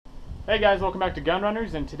Hey guys, welcome back to Gun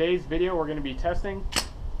Runners. In today's video we're going to be testing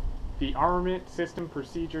the Armament Systems and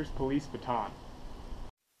Procedures Police Baton.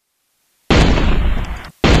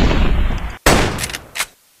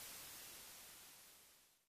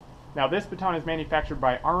 Now this baton is manufactured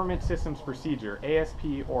by Armament Systems Procedure,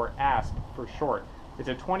 ASP or ASP for short. It's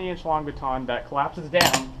a 20-inch long baton that collapses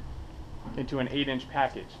down into an 8-inch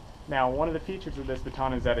package. Now one of the features of this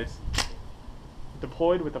baton is that it's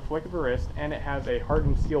deployed with a flick of a wrist, and it has a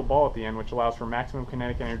hardened steel ball at the end, which allows for maximum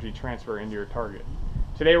kinetic energy transfer into your target.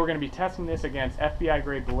 Today we're going to be testing this against FBI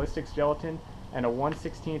grade ballistics gelatin and a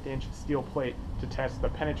 1/16 inch steel plate to test the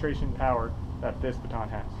penetration power that this baton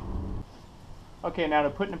has. Okay, now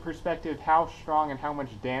to put into perspective how strong and how much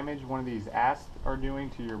damage one of these ASP are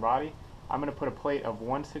doing to your body, I'm going to put a plate of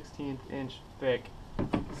 1/16 inch thick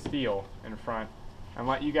steel in front and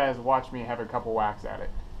let you guys watch me have a couple whacks at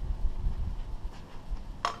it.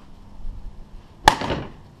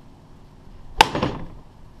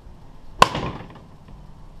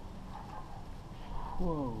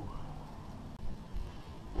 Whoa.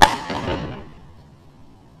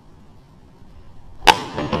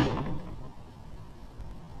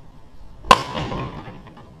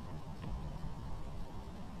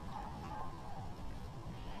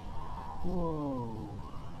 Whoa.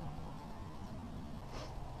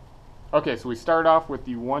 Okay, so we start off with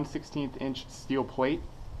the 1/16 inch steel plate,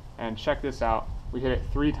 and check this out. We hit it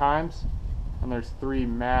 3 times, and there's 3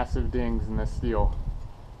 massive dings in this steel.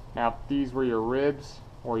 Now, if these were your ribs,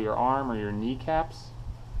 or your arm, or your kneecaps,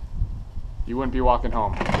 you wouldn't be walking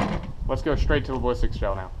home. Let's go straight to the ballistics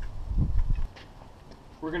gel now.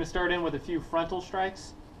 We're going to start in with a few frontal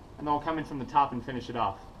strikes, and then we'll come in from the top and finish it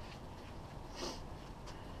off.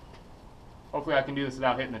 Hopefully I can do this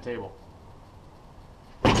without hitting the table.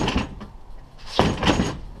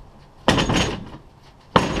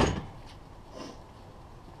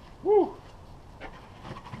 Woo!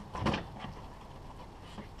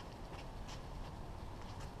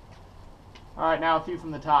 Alright, now a few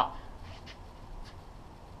from the top.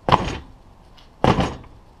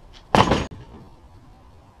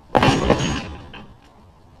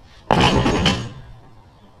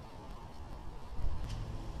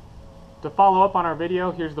 To follow up on our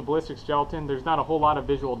video, here's the ballistics gelatin. There's not a whole lot of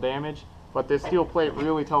visual damage, but this steel plate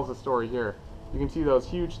really tells the story here. You can see those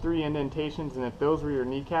huge 3 indentations, and if those were your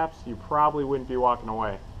kneecaps, you probably wouldn't be walking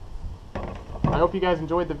away. I hope you guys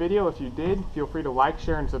enjoyed the video. If you did, feel free to like,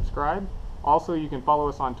 share, and subscribe. Also, you can follow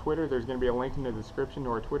us on Twitter. There's going to be a link in the description to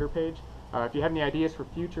our Twitter page. If you have any ideas for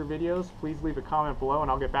future videos, please leave a comment below and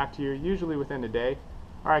I'll get back to you, usually within a day.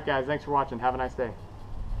 Alright guys, thanks for watching. Have a nice day.